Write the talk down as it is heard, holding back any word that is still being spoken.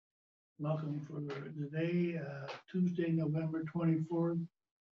Welcome for today, Tuesday, November 24th, for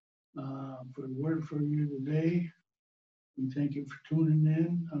the word for you today. We thank you for tuning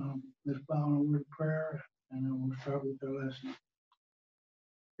in. Let's bow in a word of prayer, and then we'll start with our lesson.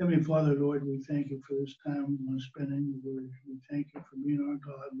 Heavenly Father, Lord, we thank you for this time we want to spend in your word. We thank you for being our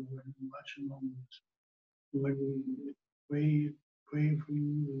God, Lord, and watching over us. Lord, we pray for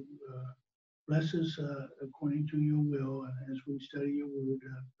you to bless us according to your will, and as we study your word,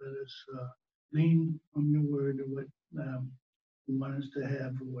 let us glean from your word what you want us to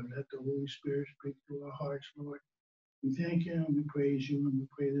have, Lord. Let the Holy Spirit speak to our hearts, Lord. We thank you and we praise you, and we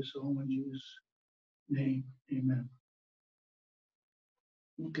pray this all in Jesus' name. Amen.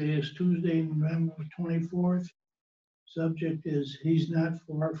 Okay, it's Tuesday, November 24th. Subject is He's Not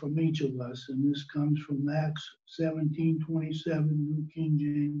Far from Each of Us, and this comes from Acts 17:27, New King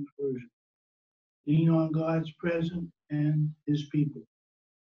James Version. Lean on God's presence and his people.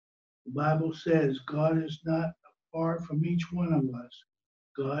 The Bible says God is not far from each one of us.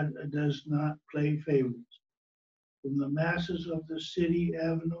 God does not play favorites. From the masses of the city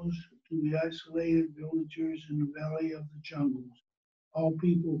avenues to the isolated villagers in the valley of the jungles, all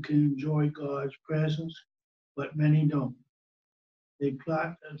people can enjoy God's presence, but many don't. They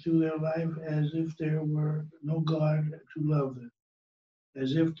plot through their life as if there were no God to love them,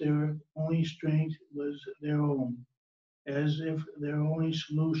 as if their only strength was their own, as if their only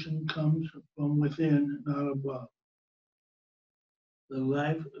solution comes from within, not above. They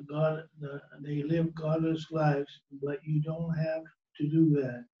live godless lives, but you don't have to do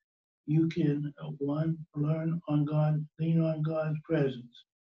that. You can lean on God's presence.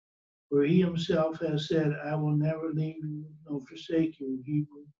 For he himself has said, I will never leave you nor forsake you.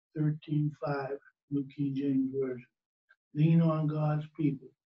 Hebrews 13:5, New King James Version. Lean on God's people.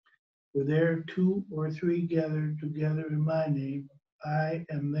 For there two or three gathered together in my name, I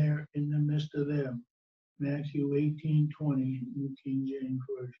am there in the midst of them. Matthew 18:20, New King James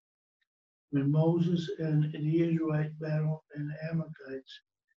Version. When Moses and the Israelites battled the Amalekites,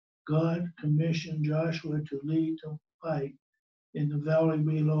 God commissioned Joshua to lead the fight in the valley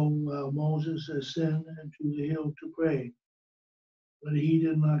below while Moses ascended to the hill to pray. But he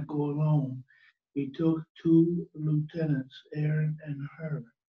did not go alone. He took two lieutenants, Aaron and Hur.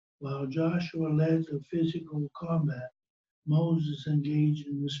 While Joshua led the physical combat, Moses engaged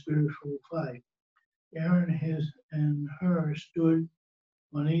in the spiritual fight. Aaron and Hur stood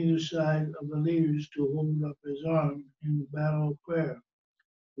on either side of the leaders to hold up his arm in the battle of prayer.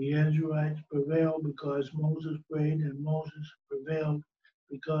 The Israelites prevailed because Moses prayed, and Moses prevailed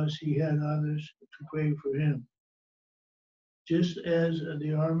because he had others to pray for him. Just as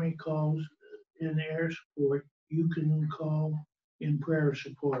the army calls in air support, you can call in prayer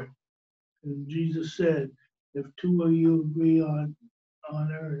support. And Jesus said, if two of you agree on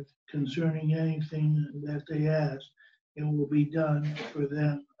earth concerning anything that they ask, it will be done for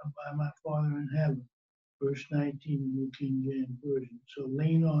them by my Father in heaven. Verse 19, New King James Version. So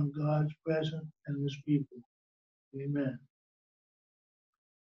lean on God's presence and his people. Amen.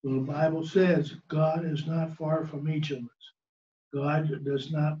 Well, the Bible says God is not far from each of us. God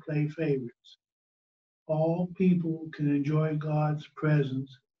does not play favorites. All people can enjoy God's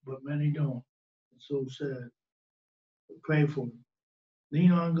presence, but many don't. It's so sad. Pray for them.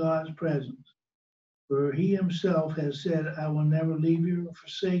 Lean on God's presence. For he himself has said, I will never leave you or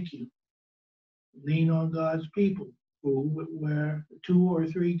forsake you. Lean on God's people. For where two or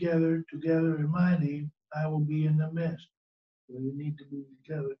three gather together in my name, I will be in the midst. We need to be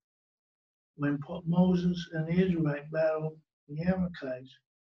together. When Moses and the Israelites battled the Amalekites,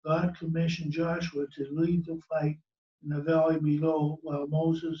 God commissioned Joshua to lead the fight in the valley below while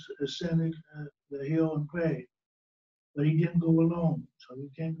Moses ascended the hill and prayed. But he didn't go alone, so he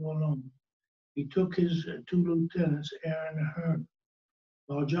can't go alone. He took his two lieutenants, Aaron and Hur.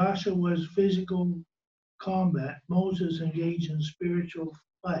 While Joshua was physical combat, Moses engaged in spiritual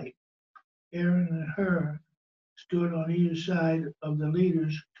fight. Aaron and Hur stood on either side of the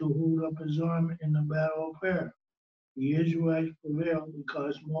leaders to hold up his arm in the battle of prayer. The Israelites prevailed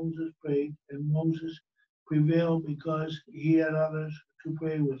because Moses prayed, and Moses prevailed because he had others to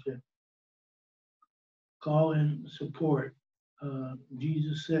pray with him. Call in support.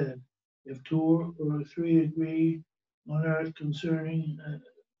 Jesus said, if two or three agree on earth concerning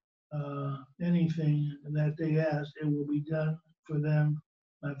anything that they ask, it will be done for them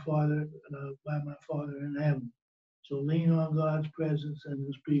by my Father in heaven. So lean on God's presence and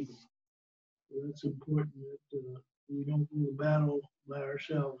his people. So that's important that we don't do the battle by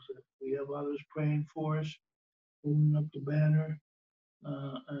ourselves, that we have others praying for us, holding up the banner.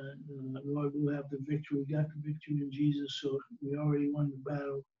 And Lord, we'll have the victory. We got the victory in Jesus, so we already won the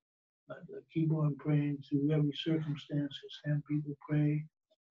battle. keep on praying through every circumstances. Have people pray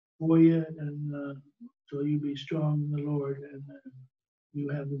for you, and so you be strong in the Lord, and you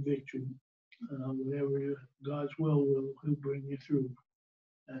have the victory. Whatever God's will He'll bring you through.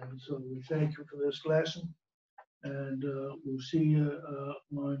 And so we thank you for this lesson, and we'll see you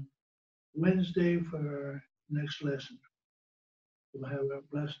on Wednesday for our next lesson. We'll have a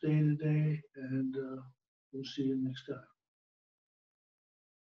blessed day today, and we'll see you next time.